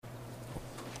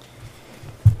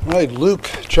All right, Luke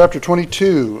chapter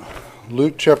 22.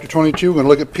 Luke chapter 22, we're going to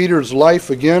look at Peter's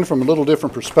life again from a little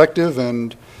different perspective,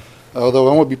 and although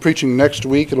I won't be preaching next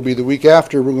week, it'll be the week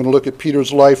after, we're going to look at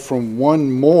Peter's life from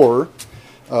one more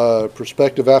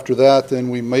perspective after that,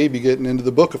 then we may be getting into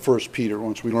the book of 1 Peter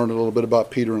once we learn a little bit about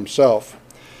Peter himself.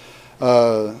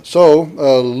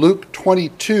 Luke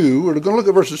 22, we're going to look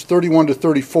at verses 31 to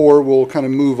 34. We'll kind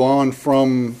of move on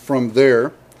from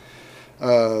there.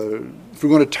 If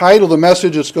we're going to title the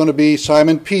message, it's going to be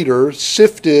Simon Peter,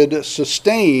 Sifted,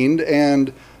 Sustained,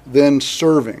 and then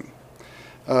Serving.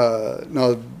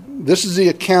 Now, this is the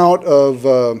account of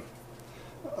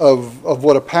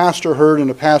what a pastor heard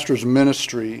in a pastor's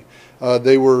ministry.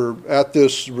 They were at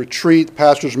this retreat,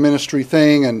 pastor's ministry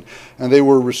thing, and they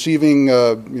were receiving,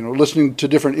 listening to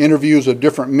different interviews of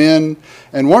different men.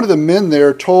 And one of the men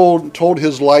there told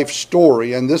his life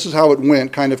story, and this is how it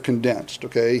went, kind of condensed.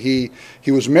 Okay, he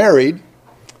was married,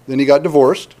 then he got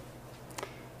divorced,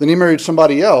 then he married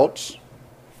somebody else,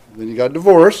 then he got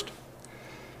divorced.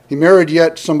 He married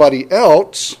yet somebody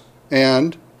else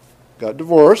and got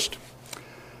divorced.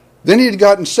 Then he had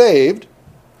gotten saved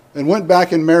and went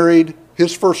back and married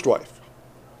his first wife.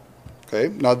 Okay,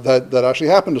 now that actually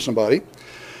happened to somebody.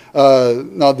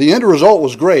 Now the end result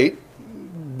was great,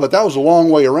 but that was a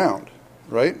long way around,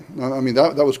 right? I mean,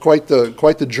 that was quite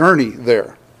the journey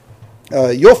there.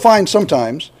 You'll find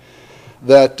sometimes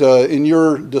that in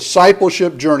your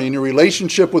discipleship journey, in your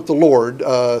relationship with the Lord,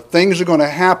 things are going to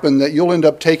happen that you'll end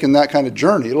up taking that kind of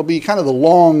journey. It'll be kind of the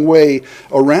long way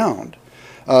around.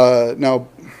 Now,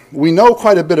 we know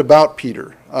quite a bit about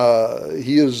Peter.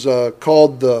 He is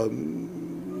called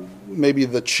maybe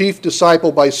the chief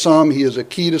disciple by some. He is a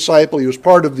key disciple. He was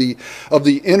part of the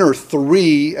inner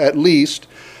three at least.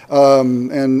 But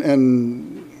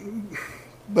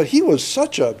he was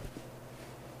such a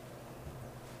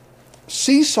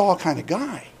seesaw kind of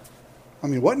guy. I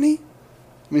mean, wasn't he?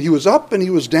 I mean, he was up and he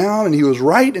was down, and he was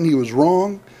right and he was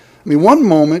wrong. I mean, one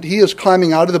moment he is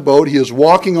climbing out of the boat, he is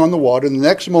walking on the water, and the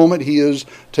next moment he is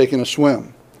taking a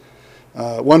swim.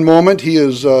 One moment he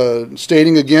is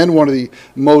stating again one of the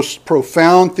most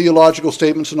profound theological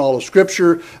statements in all of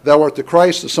Scripture, "Thou art the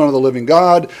Christ, the Son of the living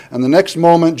God." And the next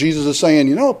moment Jesus is saying,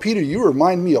 "You know, Peter, you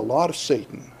remind me a lot of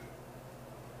Satan."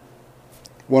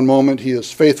 One moment he is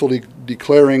faithfully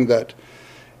declaring that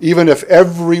even if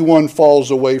everyone falls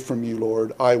away from you,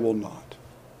 Lord, I will not.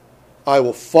 I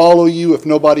will follow you. If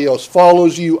nobody else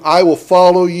follows you, I will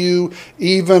follow you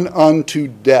even unto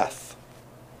death.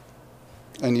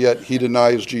 And yet he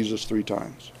denies Jesus 3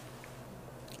 times.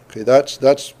 Okay,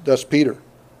 that's Peter.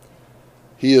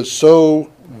 He is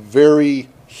so very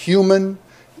human,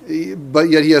 but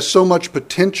yet he has so much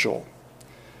potential.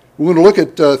 We're going to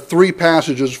look at 3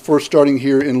 passages, first starting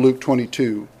here in Luke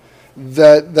 22,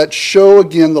 that show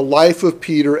again the life of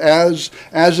Peter as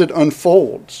it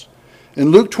unfolds.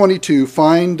 In Luke 22,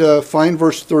 find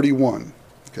verse 31.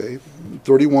 Okay,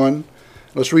 31.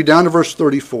 Let's read down to verse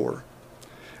 34.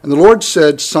 "And the Lord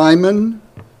said, Simon,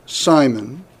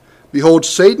 Simon, behold,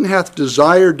 Satan hath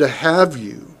desired to have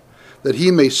you, that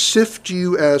he may sift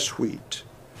you as wheat.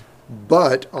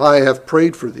 But I have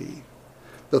prayed for thee,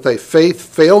 that thy faith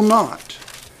fail not.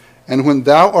 And when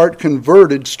thou art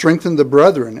converted, strengthen the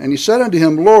brethren. And he said unto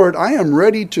him, Lord, I am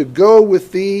ready to go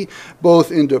with thee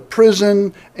both into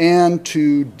prison and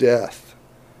to death.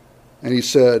 And he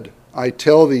said, I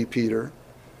tell thee, Peter,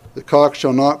 the cock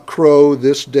shall not crow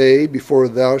this day before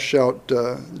thou shalt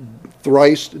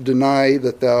thrice deny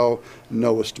that thou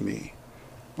knowest me."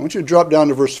 I want you to drop down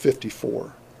to verse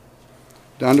 54.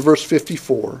 Down to verse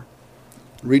 54.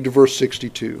 Read to verse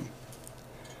 62.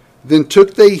 "Then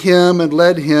took they him and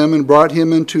led him and brought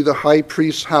him into the high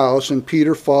priest's house, and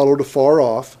Peter followed afar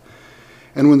off.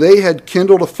 And when they had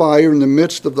kindled a fire in the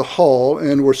midst of the hall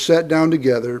and were set down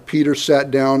together, Peter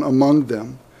sat down among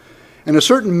them. And a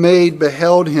certain maid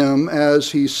beheld him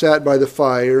as he sat by the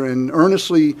fire, and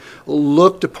earnestly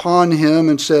looked upon him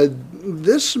and said,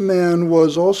 This man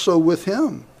was also with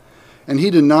him. And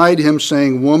he denied him,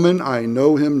 saying, Woman, I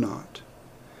know him not.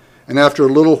 And after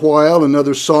a little while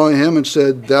another saw him and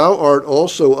said, Thou art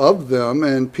also of them.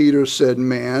 And Peter said,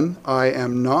 Man, I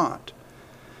am not.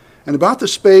 And about the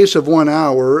space of 1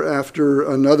 hour after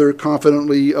another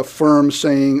confidently affirmed,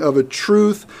 saying, Of a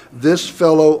truth this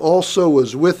fellow also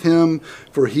was with him,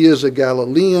 for he is a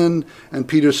Galilean. And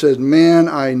Peter said, Man,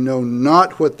 I know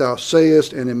not what thou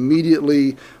sayest. And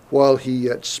immediately while he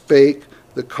yet spake,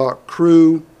 the cock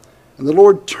crew. And the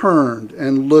Lord turned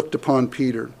and looked upon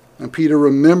Peter. And Peter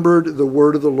remembered the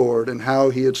word of the Lord, and how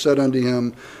he had said unto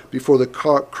him, Before the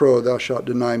cock crow thou shalt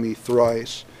deny me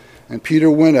thrice. And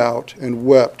Peter went out and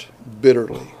wept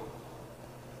bitterly.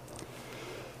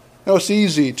 Now, it's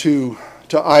easy to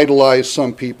idolize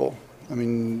some people. I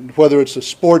mean, whether it's a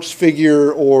sports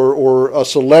figure or a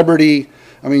celebrity,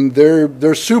 I mean, they're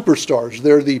superstars.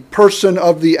 They're the person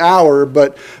of the hour,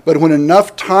 but when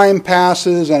enough time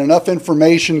passes and enough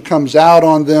information comes out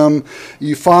on them,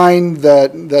 you find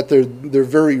that they're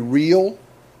very real,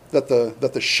 that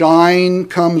the shine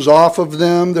comes off of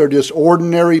them. They're just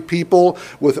ordinary people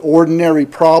with ordinary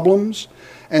problems.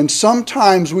 And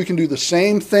sometimes we can do the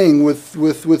same thing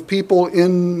with people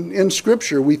in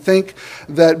Scripture. We think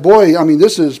that, boy, I mean,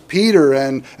 this is Peter,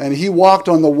 and he walked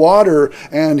on the water,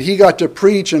 and he got to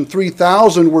preach, and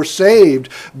 3,000 were saved.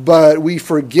 But we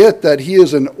forget that he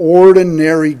is an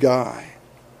ordinary guy.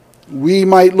 We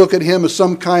might look at him as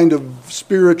some kind of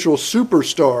spiritual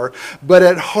superstar, but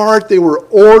at heart they were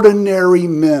ordinary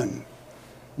men.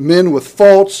 Men with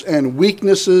faults and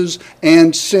weaknesses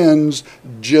and sins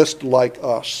just like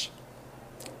us.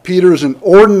 Peter is an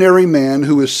ordinary man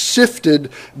who is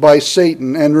sifted by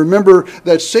Satan. And remember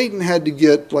that Satan had to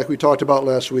get, like we talked about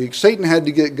last week, Satan had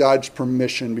to get God's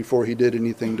permission before he did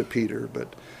anything to Peter.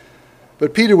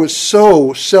 But Peter was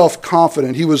so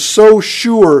self-confident. He was so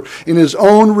sure in his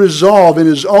own resolve, in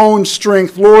his own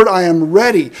strength. Lord, I am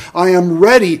ready. I am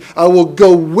ready. I will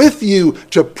go with you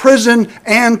to prison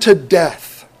and to death.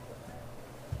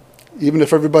 Even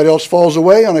if everybody else falls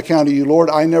away on account of you, Lord,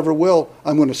 I never will.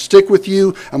 I'm going to stick with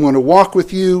you. I'm going to walk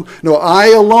with you. No, I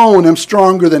alone am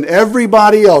stronger than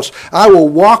everybody else. I will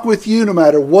walk with you no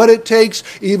matter what it takes,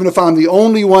 even if I'm the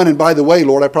only one. And by the way,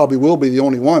 Lord, I probably will be the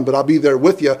only one, but I'll be there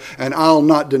with you, and I'll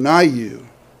not deny you.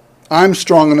 I'm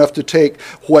strong enough to take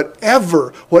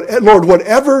whatever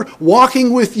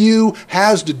walking with you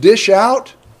has to dish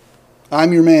out.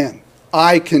 I'm your man.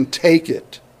 I can take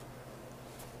it.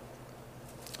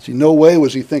 See, no way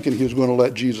was he thinking he was going to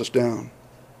let Jesus down.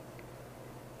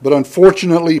 But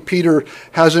unfortunately, Peter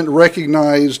hasn't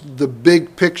recognized the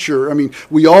big picture. I mean,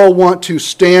 we all want to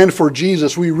stand for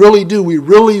Jesus. We really do. We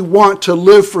really want to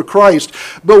live for Christ.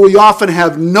 But we often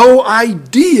have no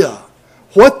idea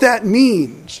what that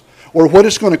means or what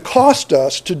it's going to cost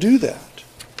us to do that.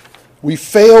 We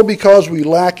fail because we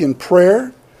lack in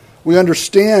prayer.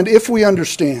 If we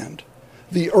understand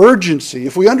the urgency,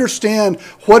 if we understand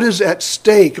what is at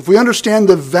stake, if we understand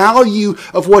the value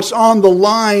of what's on the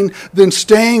line, then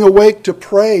staying awake to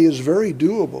pray is very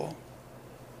doable.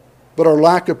 But our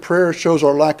lack of prayer shows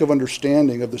our lack of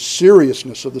understanding of the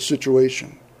seriousness of the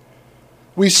situation.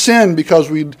 We sin because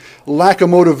we lack a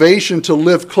motivation to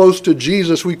live close to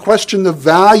Jesus. We question the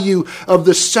value of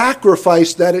the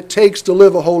sacrifice that it takes to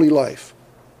live a holy life.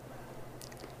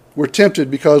 We're tempted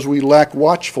because we lack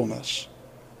watchfulness.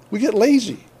 We get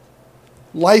lazy.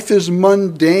 Life is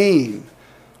mundane.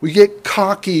 We get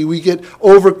cocky. We get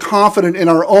overconfident in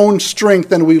our own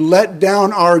strength, and we let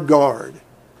down our guard.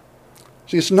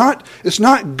 See, it's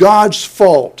not God's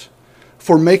fault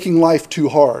for making life too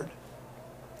hard.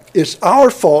 It's our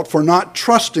fault for not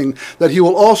trusting that He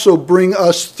will also bring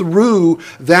us through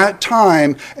that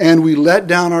time, and we let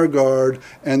down our guard,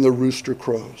 and the rooster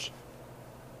crows.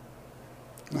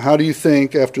 How do you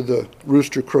think, after the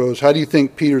rooster crows, how do you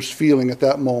think Peter's feeling at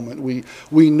that moment?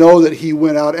 We know that he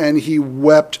went out and he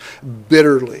wept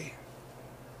bitterly.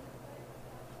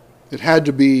 It had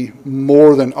to be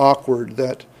more than awkward,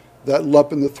 that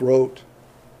lump in the throat,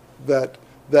 that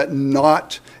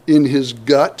knot in his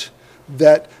gut,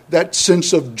 that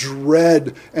sense of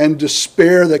dread and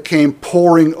despair that came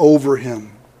pouring over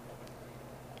him.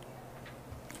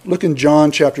 Look in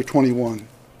John chapter 21.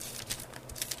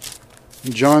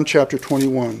 In John chapter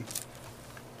 21.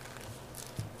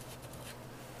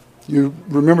 You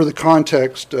remember the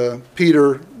context.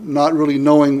 Peter, not really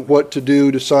knowing what to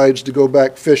do, decides to go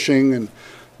back fishing, and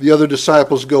the other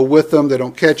disciples go with them. They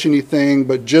don't catch anything,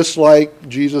 but just like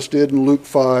Jesus did in Luke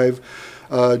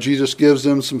 5, Jesus gives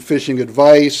them some fishing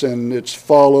advice, and it's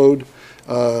followed.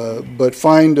 But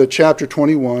find chapter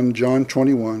 21, John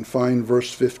 21, find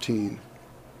verse 15.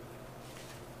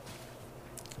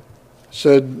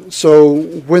 Said, so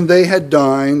when they had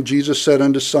dined, Jesus said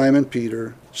unto Simon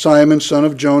Peter, Simon, son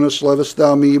of Jonas, lovest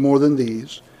thou me more than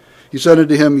these? He said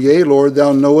unto him, Yea, Lord,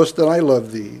 thou knowest that I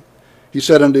love thee. He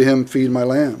said unto him, Feed my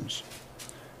lambs.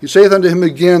 He saith unto him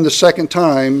again the second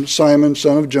time, Simon,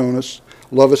 son of Jonas,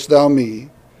 lovest thou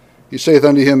me? He saith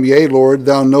unto him, Yea, Lord,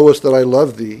 thou knowest that I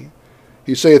love thee.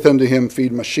 He saith unto him,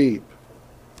 Feed my sheep.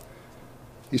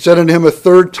 He said unto him a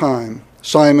third time,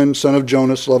 Simon, son of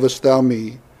Jonas, lovest thou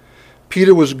me?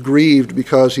 Peter was grieved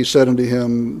because he said unto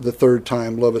him the third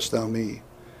time, Lovest thou me?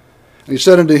 And he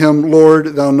said unto him,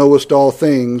 Lord, thou knowest all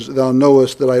things. Thou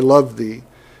knowest that I love thee.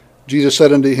 Jesus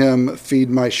said unto him, Feed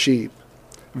my sheep.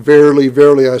 Verily,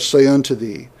 verily, I say unto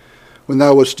thee, When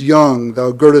thou wast young,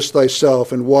 thou girdest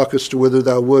thyself, and walkest whither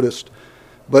thou wouldest.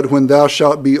 But when thou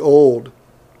shalt be old,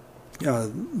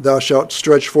 thou shalt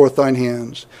stretch forth thine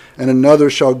hands, and another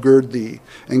shall gird thee,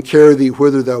 and carry thee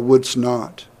whither thou wouldst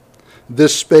not.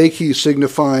 This spake he,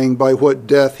 signifying by what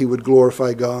death he would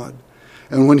glorify God.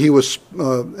 And when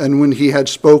he had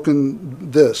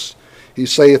spoken this, he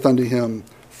saith unto him,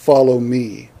 Follow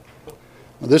me.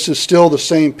 Now, this is still the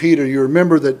same Peter. You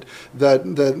remember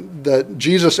that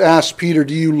Jesus asked Peter,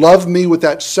 do you love me with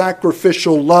that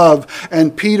sacrificial love?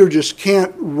 And Peter just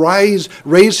can't raise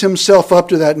himself up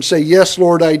to that and say, yes,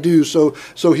 Lord, I do. So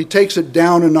he takes it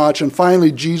down a notch, and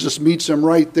finally Jesus meets him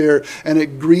right there, and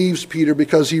it grieves Peter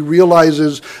because he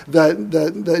realizes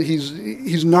that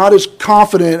he's not as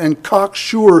confident and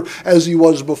cocksure as he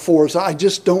was before. So I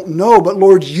just don't know, but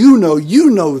Lord, you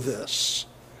know this.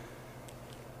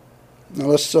 Now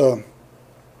let's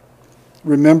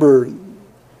remember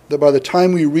that by the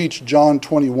time we reach John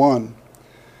 21,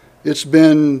 it's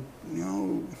been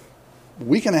a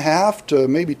week and a half to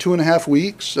maybe 2.5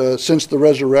 weeks since the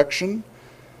resurrection.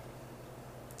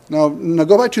 Now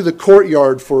go back to the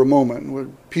courtyard for a moment, where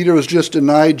Peter was just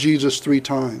denied Jesus 3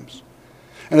 times.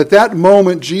 And at that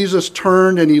moment, Jesus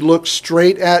turned and he looked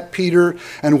straight at Peter.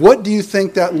 And what do you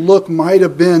think that look might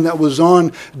have been that was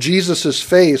on Jesus'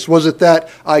 face? Was it that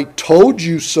I told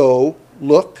you so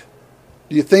look?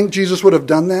 Do you think Jesus would have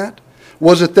done that?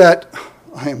 Was it that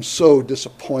I am so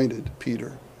disappointed, Peter?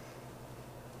 Do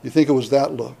you think it was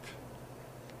that look?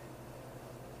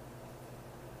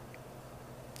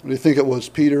 Or do you think it was,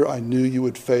 Peter, I knew you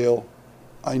would fail.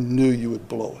 I knew you would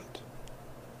blow it.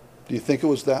 Do you think it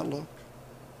was that look?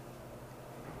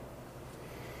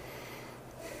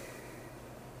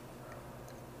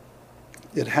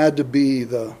 It had to be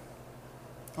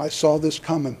I saw this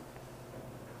coming.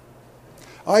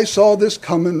 I saw this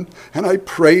coming and I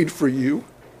prayed for you.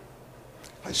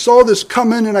 I saw this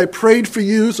coming and I prayed for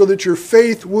you so that your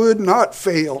faith would not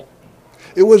fail.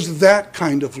 It was that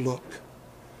kind of look.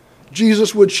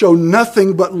 Jesus would show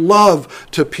nothing but love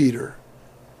to Peter.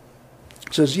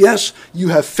 He says, yes, you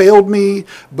have failed me,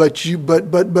 but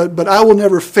I will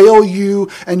never fail you,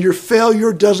 and your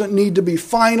failure doesn't need to be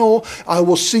final. I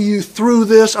will see you through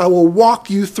this. I will walk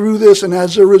you through this. And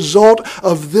as a result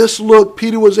of this look,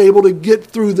 Peter was able to get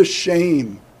through the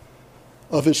shame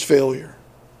of his failure.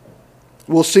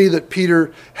 We'll see that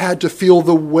Peter had to feel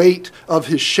the weight of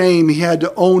his shame. He had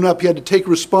to own up. He had to take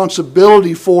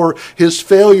responsibility for his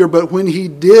failure. But when he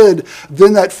did,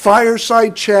 then that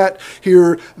fireside chat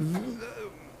here,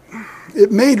 it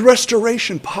made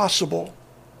restoration possible.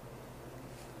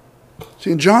 See,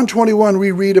 in John 21,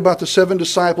 we read about the 7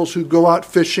 disciples who go out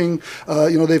fishing.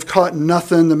 They've caught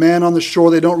nothing. The man on the shore,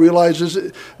 they don't realize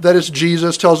that it's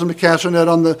Jesus. Tells them to cast their net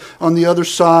on the other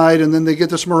side, and then they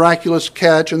get this miraculous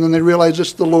catch, and then they realize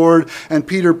it's the Lord. And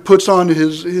Peter puts on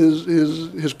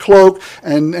his cloak,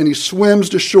 and he swims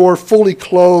to shore fully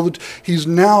clothed. He's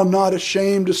now not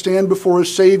ashamed to stand before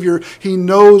his Savior. He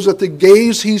knows that the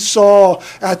gaze he saw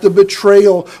at the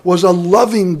betrayal was a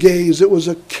loving gaze. It was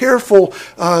a careful,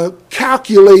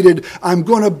 calculated, I'm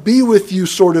going to be with you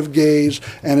sort of gaze,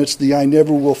 and it's the I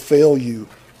never will fail you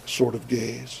sort of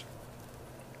gaze.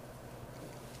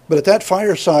 But at that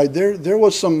fireside, there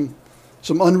was some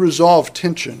unresolved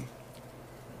tension.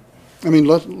 I mean,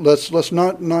 let's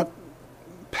not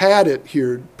pad it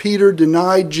here. Peter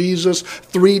denied Jesus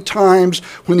 3 times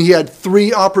when he had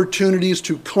 3 opportunities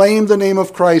to claim the name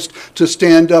of Christ, to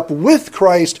stand up with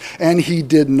Christ, and he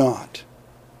did not.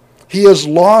 He has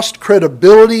lost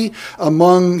credibility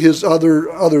among his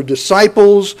other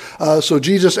disciples. So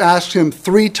Jesus asked him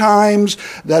 3 times.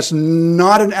 That's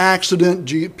not an accident.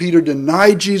 Peter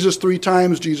denied Jesus 3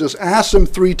 times. Jesus asked him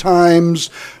 3 times,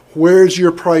 where's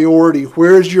your priority?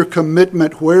 Where's your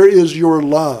commitment? Where is your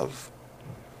love?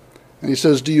 And he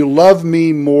says, do you love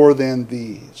me more than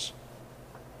these?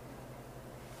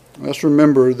 Let's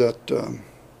remember that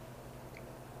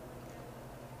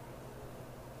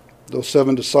those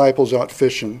 7 disciples out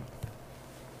fishing.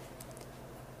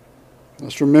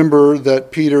 Let's remember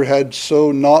that Peter had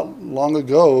so not long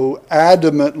ago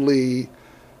adamantly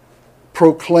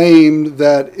proclaimed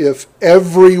that if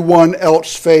everyone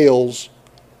else fails,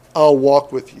 I'll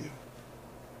walk with you.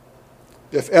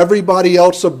 If everybody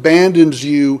else abandons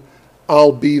you,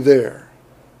 I'll be there.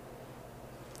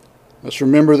 Let's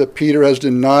remember that Peter has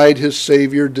denied his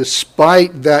Savior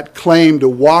despite that claim to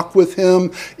walk with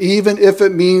him, even if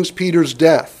it means Peter's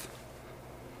death.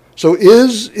 So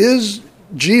is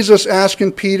Jesus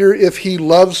asking Peter if he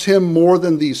loves him more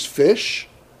than these fish?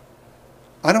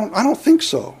 I don't think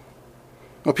so.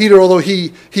 Now, Peter, although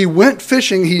he went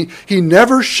fishing, he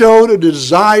never showed a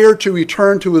desire to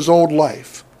return to his old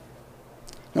life.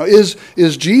 Now,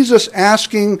 is Jesus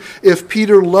asking if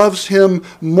Peter loves him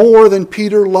more than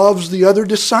Peter loves the other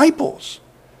disciples?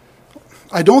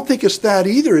 I don't think it's that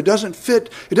either. It doesn't fit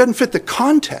the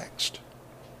context.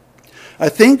 I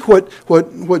think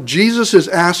what Jesus is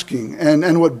asking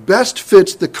and what best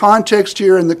fits the context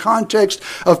here and the context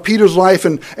of Peter's life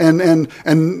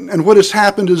and what has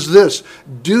happened is this: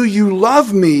 do you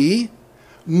love me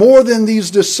more than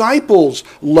these disciples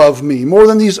love me, more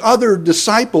than these other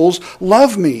disciples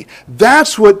love me?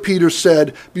 That's what Peter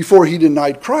said before he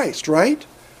denied Christ, right?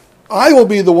 I will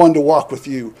be the one to walk with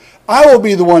you. I will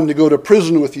be the one to go to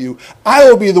prison with you. I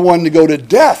will be the one to go to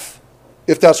death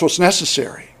if that's what's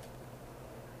necessary.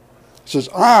 He says,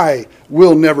 I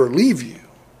will never leave you.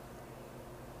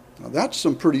 Now that's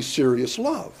some pretty serious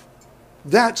love.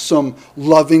 That's some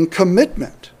loving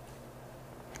commitment.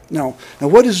 Now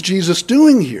what is Jesus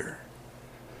doing here?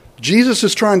 Jesus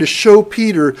is trying to show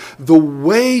Peter the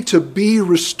way to be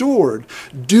restored.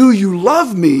 Do you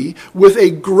love me with a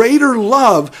greater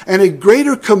love and a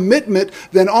greater commitment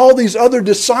than all these other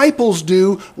disciples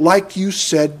do, like you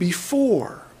said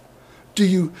before?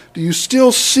 Do you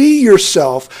still see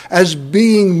yourself as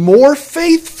being more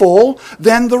faithful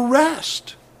than the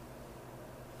rest?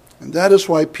 And that is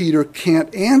why Peter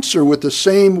can't answer with the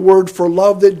same word for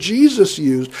love that Jesus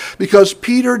used, because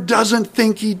Peter doesn't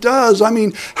think he does. I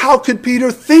mean, how could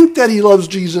Peter think that he loves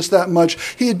Jesus that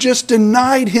much? He had just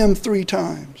denied him 3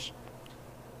 times.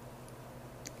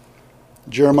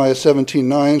 Jeremiah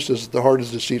 17:9 says, the heart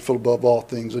is deceitful above all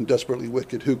things and desperately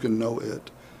wicked. Who can know it?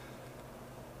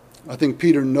 I think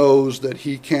Peter knows that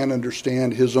he can't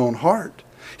understand his own heart.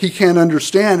 He can't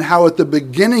understand how at the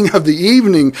beginning of the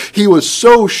evening he was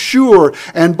so sure,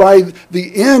 and by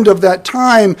the end of that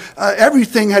time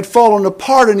everything had fallen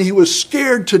apart and he was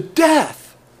scared to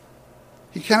death.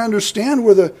 He can't understand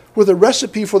where the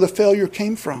recipe for the failure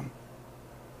came from.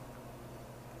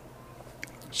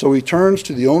 So he turns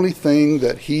to the only thing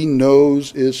that he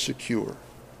knows is secure,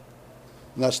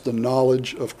 and that's the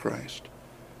knowledge of Christ.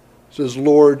 He says,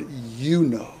 Lord, you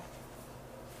know.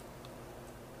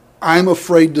 I'm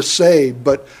afraid to say,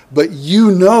 but you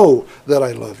know that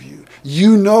I love you.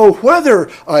 You know whether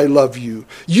I love you.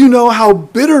 You know how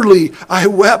bitterly I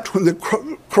wept when the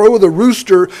crow of the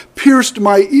rooster pierced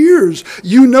my ears.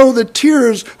 You know the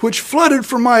tears which flooded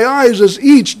from my eyes as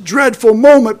each dreadful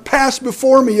moment passed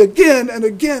before me again and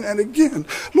again and again.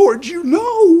 Lord, you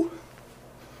know.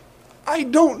 I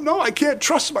don't know. I can't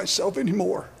trust myself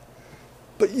anymore.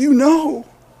 But you know.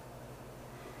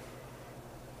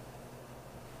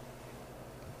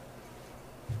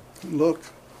 Look,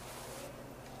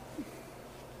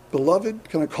 beloved,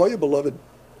 can I call you beloved?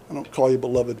 I don't call you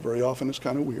beloved very often. It's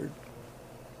kind of weird.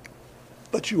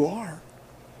 But you are.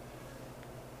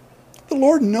 The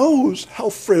Lord knows how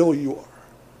frail you are.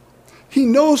 He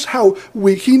knows how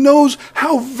weak. He knows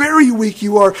how very weak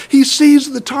you are. He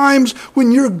sees the times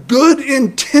when your good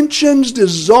intentions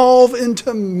dissolve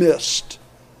into mist.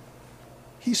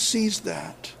 He sees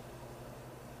that.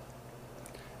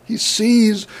 He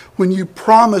sees when you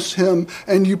promise him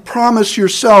and you promise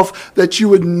yourself that you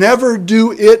would never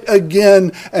do it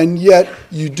again, and yet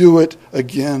you do it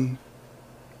again.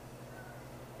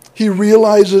 He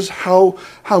realizes how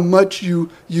much you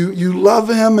love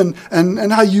him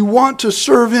and how you want to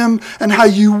serve him and how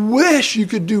you wish you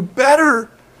could do better.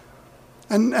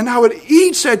 And how it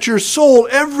eats at your soul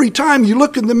every time you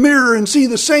look in the mirror and see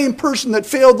the same person that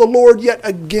failed the Lord yet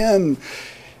again.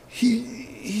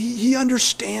 He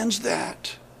understands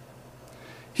that.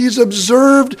 He's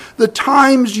observed the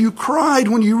times you cried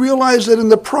when you realized that in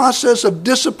the process of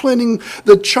disciplining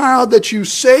the child that you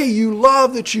say you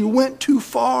love, that you went too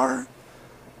far.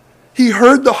 He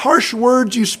heard the harsh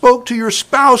words you spoke to your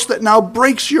spouse that now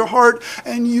breaks your heart,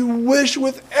 and you wish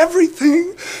with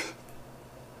everything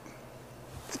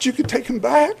that you could take him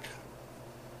back.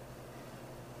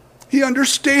 He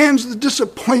understands the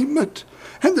disappointment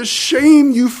and the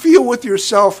shame you feel with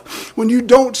yourself when you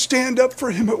don't stand up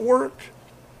for him at work.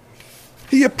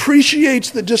 He appreciates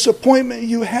the disappointment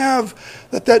you have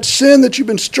that sin that you've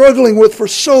been struggling with for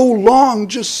so long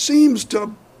just seems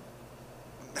to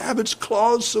have its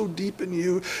claws so deep in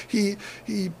you. He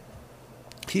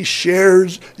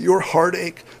shares your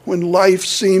heartache when life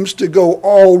seems to go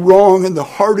all wrong, and the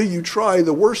harder you try,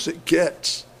 the worse it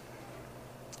gets.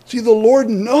 See, the Lord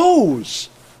knows.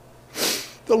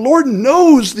 The Lord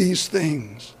knows these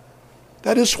things.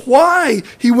 That is why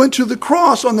he went to the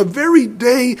cross on the very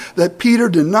day that Peter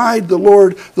denied the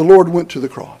Lord. The Lord went to the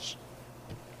cross.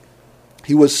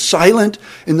 He was silent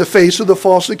in the face of the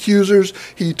false accusers.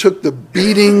 He took the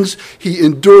beatings. He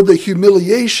endured the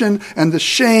humiliation and the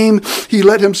shame. He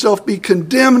let himself be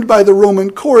condemned by the Roman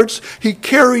courts. He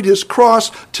carried his cross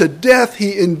to death.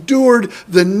 He endured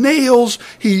the nails.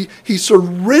 He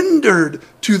surrendered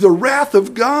to the wrath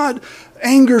of God.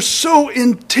 Anger so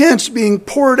intense being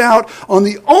poured out on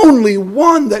the only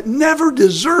one that never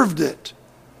deserved it.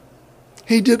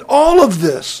 He did all of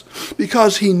this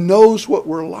because he knows what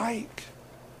we're like.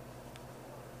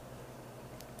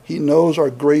 He knows our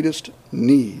greatest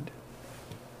need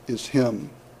is him.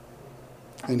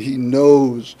 And he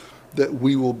knows that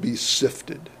we will be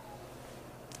sifted.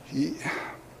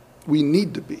 We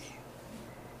need to be.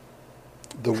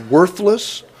 The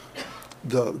worthless,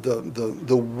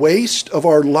 the waste of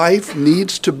our life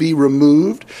needs to be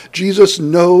removed. Jesus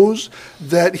knows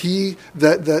that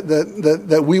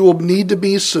that we will need to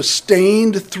be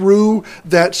sustained through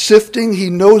that sifting. He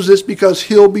knows this because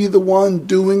he'll be the one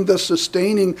doing the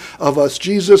sustaining of us.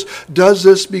 Jesus does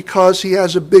this because he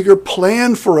has a bigger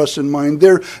plan for us in mind.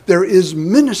 There is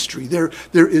ministry. There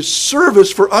is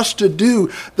service for us to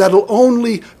do that'll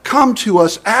only come to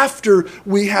us after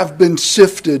we have been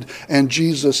sifted and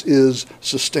Jesus is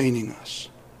sustaining us.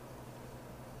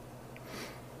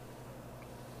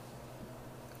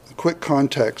 A quick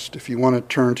context, if you want to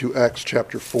turn to Acts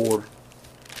chapter 4.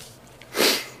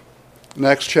 In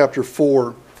Acts chapter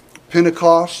 4,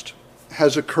 Pentecost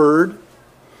has occurred.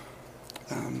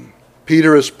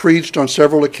 Peter has preached on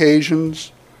several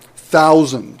occasions.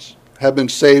 Thousands have been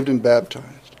saved and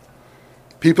baptized.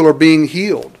 People are being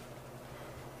healed.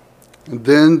 And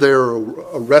then they're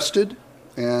arrested,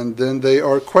 and then they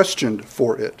are questioned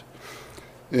for it.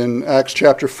 In Acts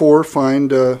chapter 4, find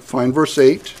verse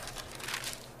 8.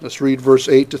 Let's read verse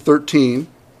 8 to 13.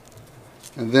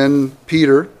 And then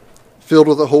Peter, filled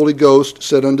with the Holy Ghost,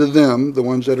 said unto them, the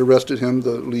ones that arrested him,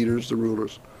 the leaders, the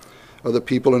rulers of the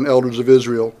people and elders of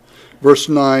Israel. Verse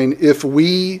 9, if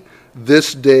we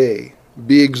this day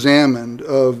be examined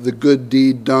of the good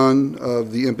deed done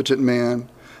of the impotent man,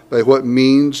 by what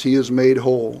means he is made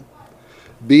whole,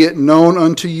 be it known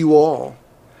unto you all,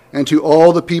 and to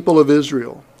all the people of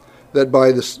Israel, that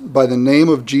by the name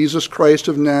of Jesus Christ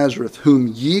of Nazareth, whom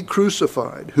ye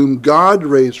crucified, whom God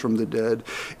raised from the dead,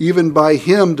 even by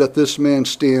him doth this man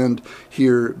stand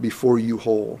here before you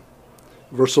whole.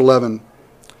 Verse 11,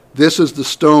 this is the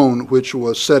stone which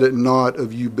was set at naught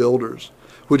of you builders,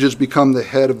 which has become the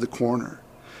head of the corner.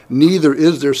 Neither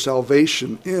is there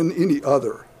salvation in any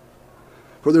other.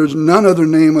 For there is none other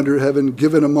name under heaven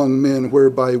given among men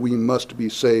whereby we must be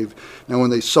saved. Now when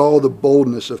they saw the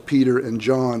boldness of Peter and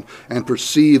John and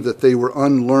perceived that they were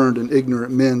unlearned and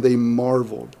ignorant men, they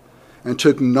marveled and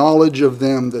took knowledge of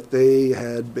them that they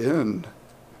had been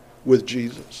with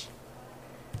Jesus.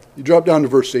 You drop down to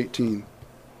verse 18.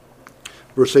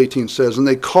 Verse 18 says, and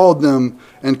they called them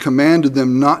and commanded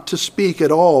them not to speak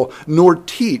at all, nor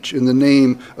teach in the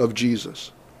name of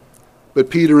Jesus. But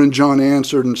Peter and John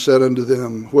answered and said unto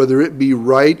them, whether it be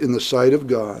right in the sight of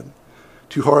God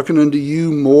to hearken unto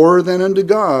you more than unto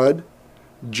God,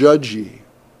 judge ye.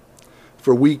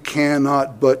 For we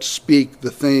cannot but speak the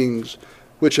things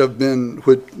which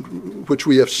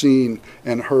we have seen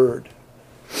and heard.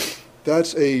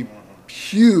 That's a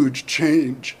huge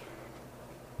change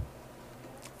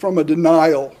from a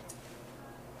denial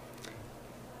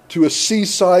to a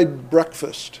seaside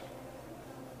breakfast.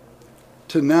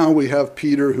 To now we have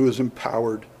Peter who is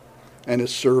empowered and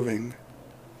is serving.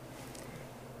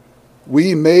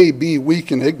 We may be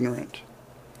weak and ignorant.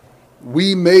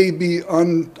 We may be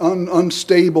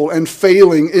unstable and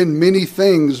failing in many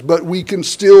things, but we can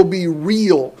still be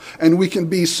real and we can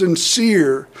be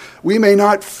sincere. We may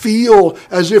not feel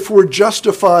as if we're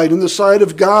justified in the sight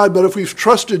of God, but if we've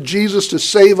trusted Jesus to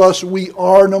save us, we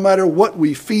are, no matter what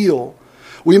we feel.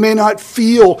 We may not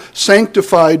feel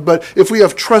sanctified, but if we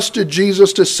have trusted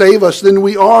Jesus to save us, then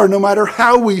we are, no matter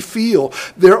how we feel.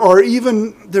 There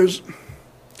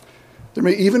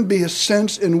may even be a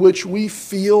sense in which we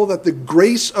feel that the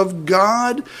grace of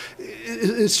God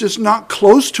is just not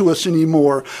close to us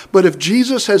anymore. But if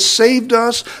Jesus has saved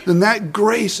us, then that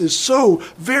grace is so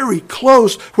very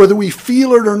close, whether we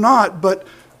feel it or not. But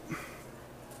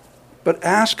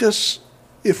ask us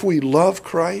if we love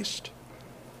Christ.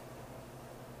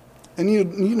 And you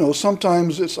know,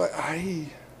 sometimes it's like,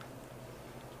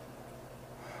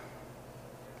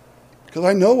 because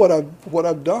I know what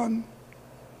I've done.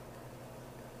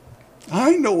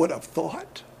 I know what I've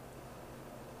thought.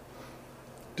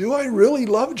 Do I really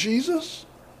love Jesus?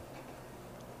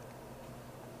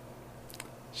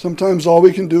 Sometimes all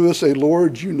we can do is say,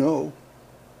 Lord, you know.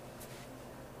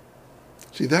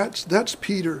 See, that's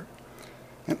Peter.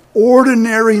 An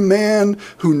ordinary man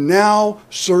who now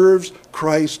serves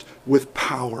Christ with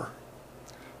power.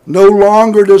 No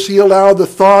longer does he allow the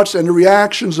thoughts and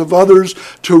reactions of others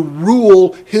to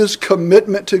rule his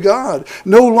commitment to God.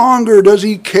 No longer does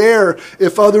he care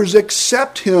if others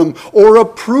accept him or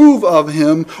approve of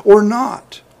him or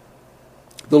not.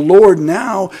 The Lord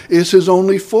now is his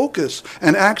only focus.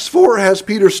 And Acts 4 has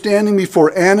Peter standing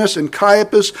before Annas and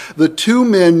Caiaphas, the two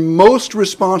men most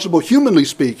responsible, humanly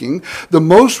speaking, the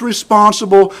most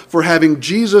responsible for having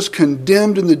Jesus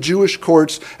condemned in the Jewish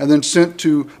courts and then sent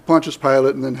to Pontius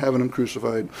Pilate and then having him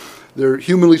crucified. They're,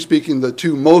 humanly speaking, the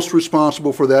two most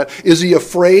responsible for that. Is he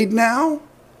afraid now?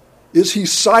 Is he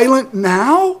silent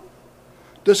now?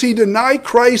 Does he deny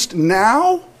Christ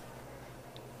now?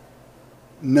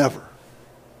 Never.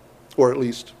 Or at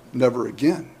least never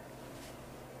again.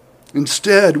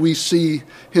 Instead, we see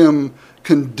him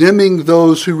condemning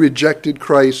those who rejected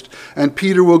Christ. And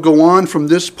Peter will go on from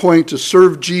this point to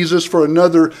serve Jesus for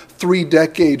another 3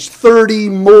 decades. 30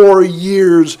 more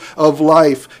years of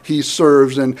life he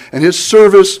serves. And his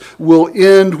service will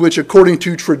end, which according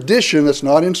to tradition, that's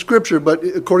not in Scripture, but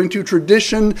according to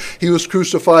tradition, he was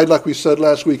crucified, like we said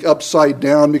last week, upside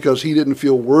down because he didn't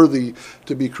feel worthy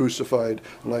to be crucified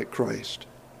like Christ.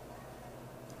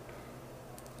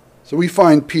 So we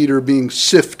find Peter being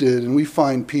sifted, and we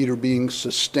find Peter being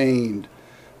sustained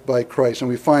by Christ, and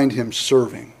we find him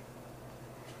serving.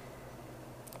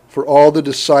 For all the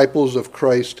disciples of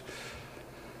Christ,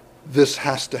 this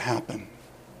has to happen.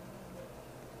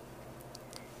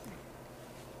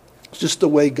 It's just the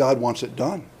way God wants it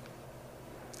done.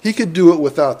 He could do it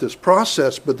without this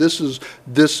process, but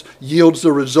this yields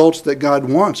the results that God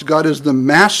wants. God is the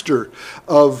master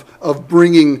of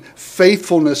bringing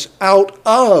faithfulness out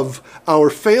of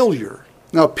our failure.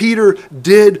 Now, Peter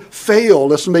did fail.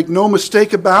 Let's make no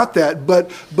mistake about that.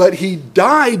 But he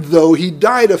died, though. He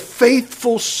died a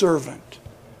faithful servant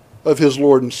of his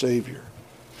Lord and Savior.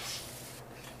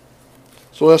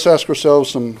 So let's ask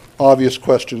ourselves some obvious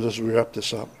questions as we wrap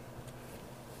this up.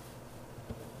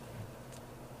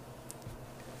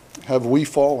 Have we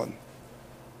fallen?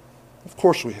 Of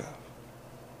course we have.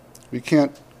 We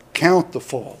can't count the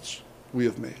falls we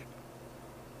have made.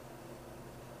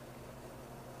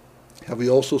 Have we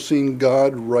also seen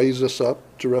God raise us up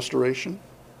to restoration?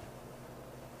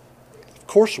 Of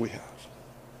course we have.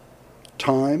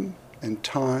 Time and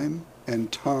time and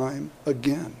time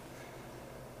again.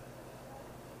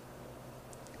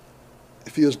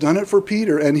 If he has done it for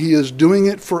Peter and he is doing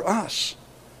it for us,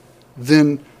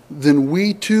 then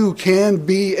we too can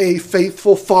be a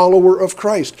faithful follower of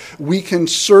Christ. We can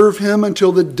serve him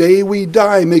until the day we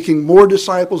die, making more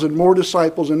disciples and more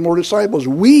disciples and more disciples.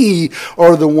 We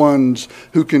are the ones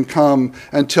who can come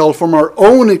and tell from our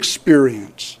own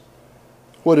experience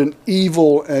what an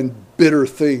evil and bitter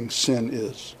thing sin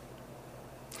is.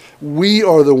 We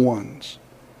are the ones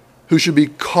who should be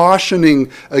cautioning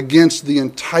against the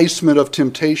enticement of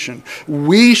temptation.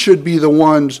 We should be the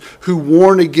ones who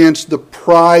warn against the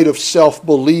pride of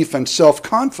self-belief and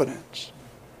self-confidence.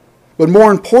 But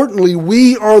more importantly,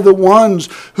 we are the ones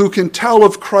who can tell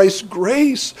of Christ's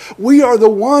grace. We are the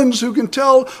ones who can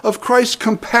tell of Christ's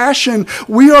compassion.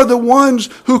 We are the ones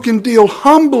who can deal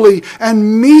humbly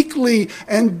and meekly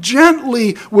and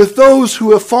gently with those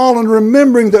who have fallen,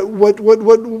 remembering that what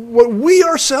we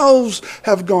ourselves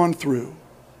have gone through.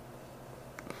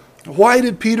 Why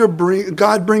did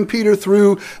God bring Peter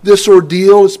through this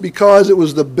ordeal? It's because it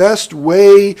was the best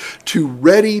way to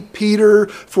ready Peter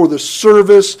for the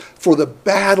service, for the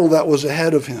battle that was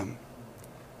ahead of him.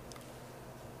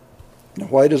 Now,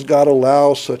 why does God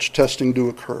allow such testing to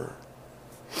occur?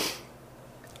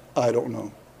 I don't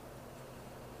know.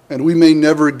 And we may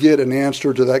never get an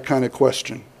answer to that kind of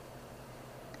question.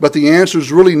 But the answer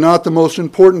is really not the most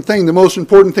important thing. The most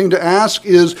important thing to ask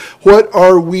is, what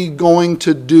are we going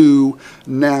to do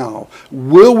now?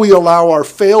 Will we allow our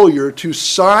failure to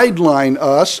sideline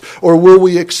us, or will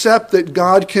we accept that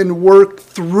God can work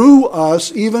through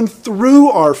us, even through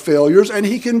our failures, and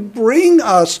he can bring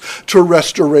us to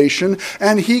restoration,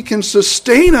 and he can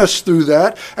sustain us through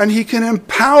that, and he can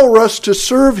empower us to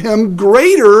serve him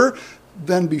greater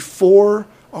than before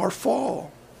our fall?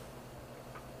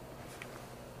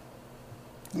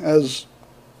 As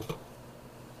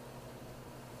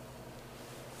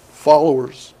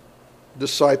followers,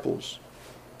 disciples,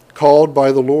 called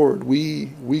by the Lord,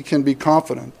 we can be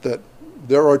confident that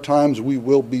there are times we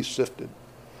will be sifted.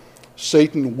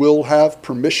 Satan will have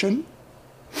permission,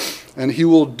 and he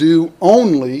will do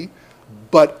only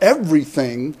but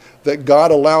everything that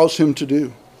God allows him to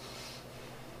do.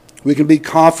 We can be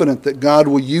confident that God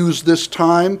will use this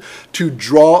time to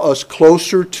draw us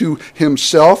closer to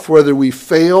Himself, whether we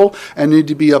fail and need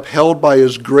to be upheld by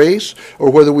His grace,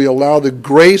 or whether we allow the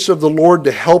grace of the Lord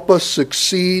to help us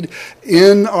succeed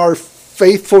in our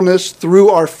faithfulness through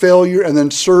our failure and then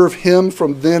serve Him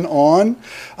from then on.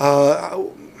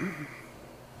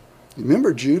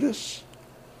 Remember Judas?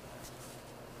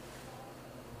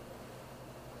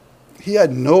 He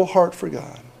had no heart for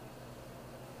God.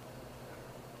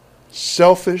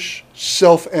 Selfish,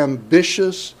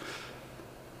 self-ambitious,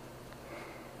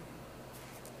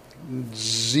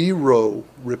 zero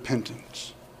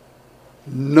repentance,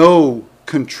 no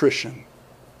contrition.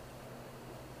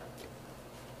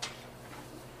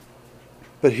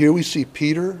 But here we see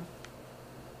Peter,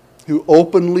 who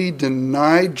openly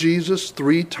denied Jesus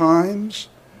 3 times,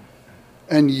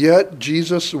 and yet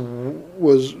Jesus Peter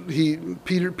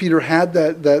had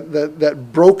that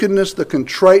brokenness, the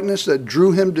contriteness that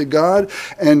drew him to God,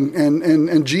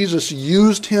 and Jesus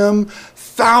used him.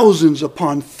 Thousands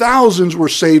upon thousands were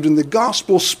saved, and the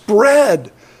gospel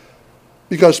spread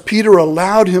because Peter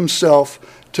allowed himself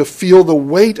to feel the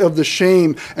weight of the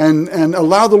shame and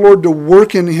allow the Lord to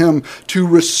work in him, to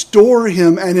restore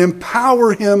him and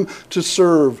empower him to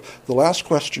serve. The last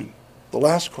question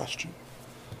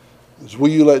is, will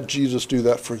you let Jesus do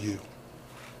that for you?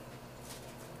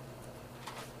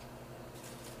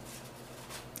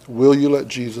 Will you let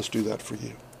Jesus do that for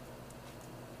you?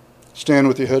 Stand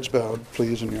with your heads bowed,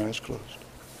 please, and your eyes closed.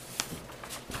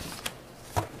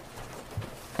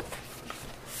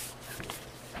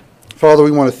 Father,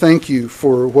 we want to thank you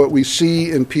for what we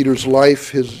see in Peter's life,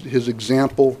 his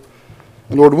example.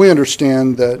 And Lord, we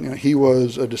understand that he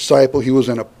was a disciple, he was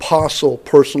an apostle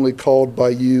personally called by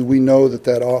you. We know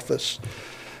that office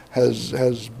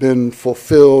has been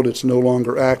fulfilled. It's no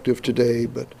longer active today.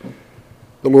 But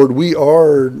Lord, we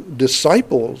are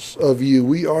disciples of you.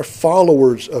 We are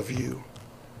followers of you.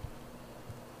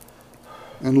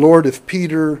 And Lord, if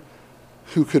Peter,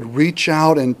 who could reach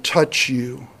out and touch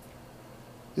you,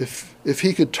 if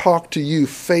he could talk to you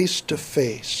face to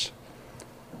face,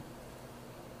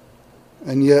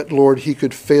 and yet, Lord, he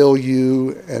could fail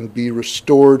you and be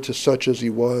restored to such as he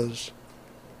was,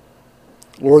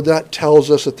 Lord, that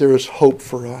tells us that there is hope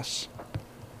for us,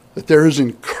 that there is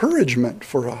encouragement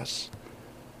for us.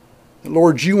 And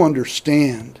Lord, you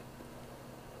understand.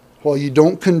 While you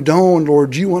don't condone,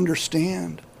 Lord, you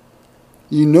understand.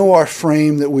 You know our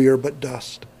frame, that we are but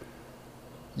dust.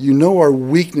 You know our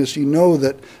weakness. You know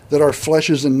that our flesh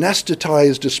is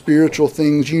anesthetized to spiritual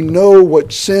things. You know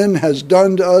what sin has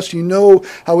done to us. You know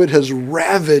how it has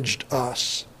ravaged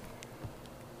us.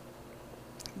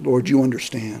 Lord, you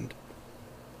understand.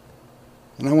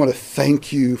 And I want to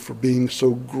thank you for being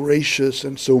so gracious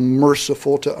and so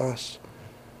merciful to us.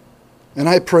 And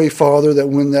I pray, Father, that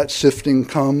when that sifting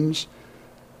comes,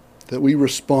 that we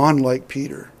respond like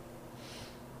Peter,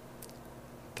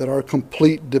 that our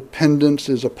complete dependence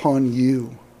is upon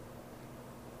you.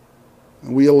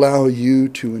 And we allow you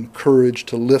to encourage,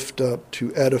 to lift up,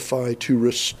 to edify, to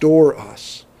restore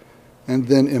us, and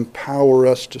then empower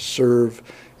us to serve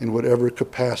in whatever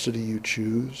capacity you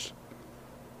choose.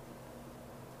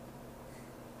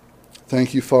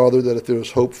 Thank you, Father, that if there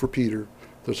is hope for Peter,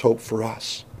 there's hope for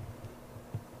us.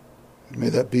 And may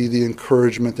that be the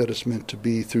encouragement that it's meant to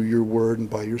be through your word and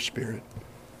by your Spirit.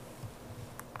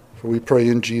 For we pray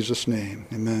in Jesus' name.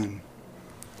 Amen.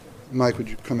 Mike, would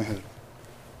you come ahead?